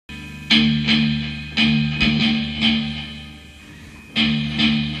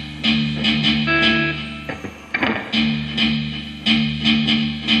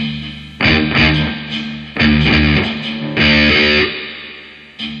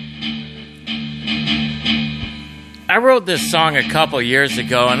I wrote this song a couple years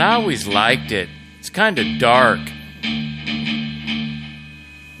ago, and I always liked it. It's kind of dark,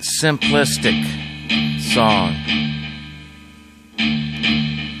 simplistic song.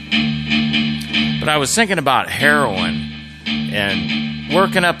 But I was thinking about heroin, and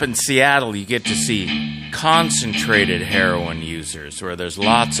working up in Seattle, you get to see concentrated heroin users, where there's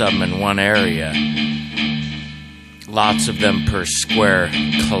lots of them in one area, lots of them per square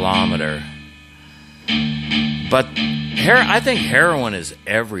kilometer. But I think heroin is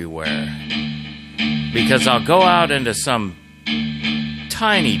everywhere, because I'll go out into some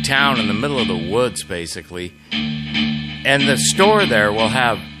tiny town in the middle of the woods, basically, and the store there will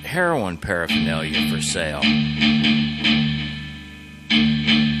have heroin paraphernalia for sale.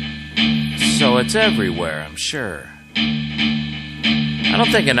 So it's everywhere, I'm sure. I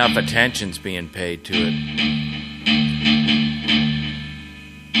don't think enough attention's being paid to it.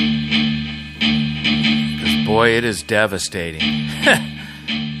 Boy, it is devastating.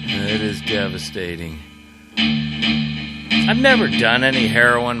 It is devastating. I've never done any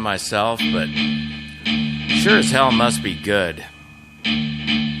heroin myself, but sure as hell must be good.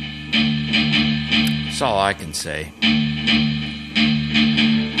 That's all I can say.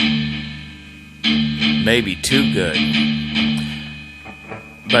 Maybe too good.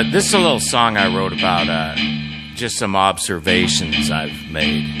 But this is a little song I wrote about just some observations I've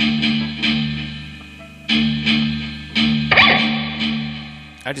made.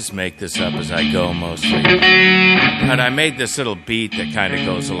 I just make this up as I go mostly. But I made this little beat that kind of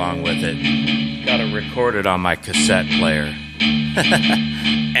goes along with it. Got it recorded on my cassette player.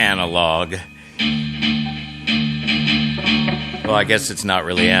 Analog. Well, I guess it's not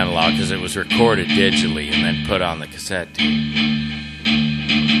really analog because it was recorded digitally and then put on the cassette tape.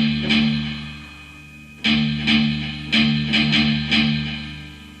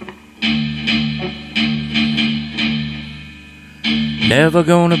 Never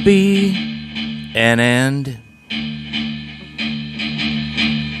gonna be an end.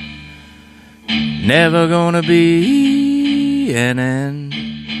 Never gonna be an end.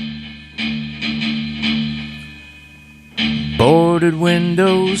 Boarded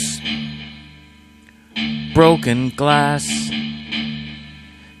windows, broken glass.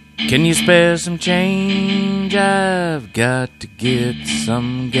 Can you spare some change? I've got to get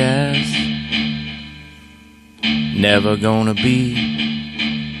some gas. Never gonna be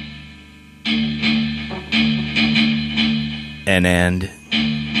an end.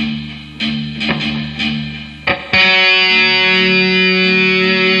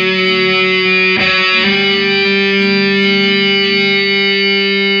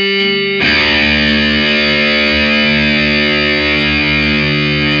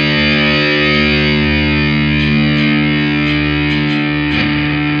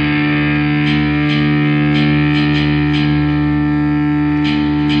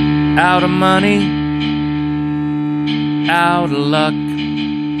 Out of money, out of luck,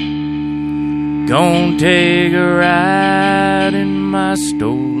 gonna take a ride in my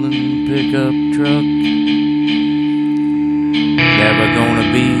stolen pickup truck. Never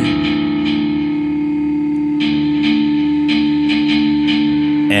gonna be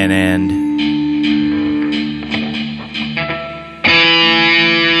an end.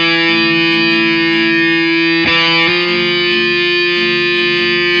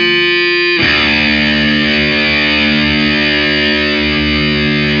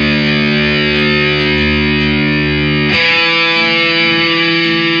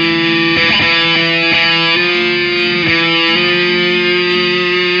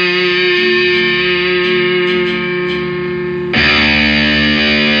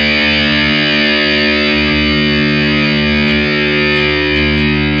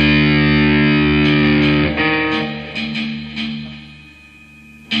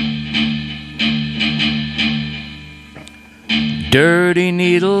 Dirty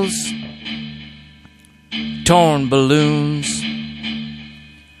needles, torn balloons,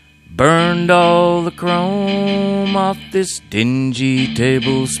 burned all the chrome off this dingy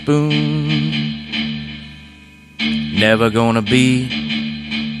tablespoon. Never gonna be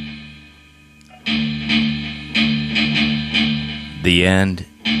the end.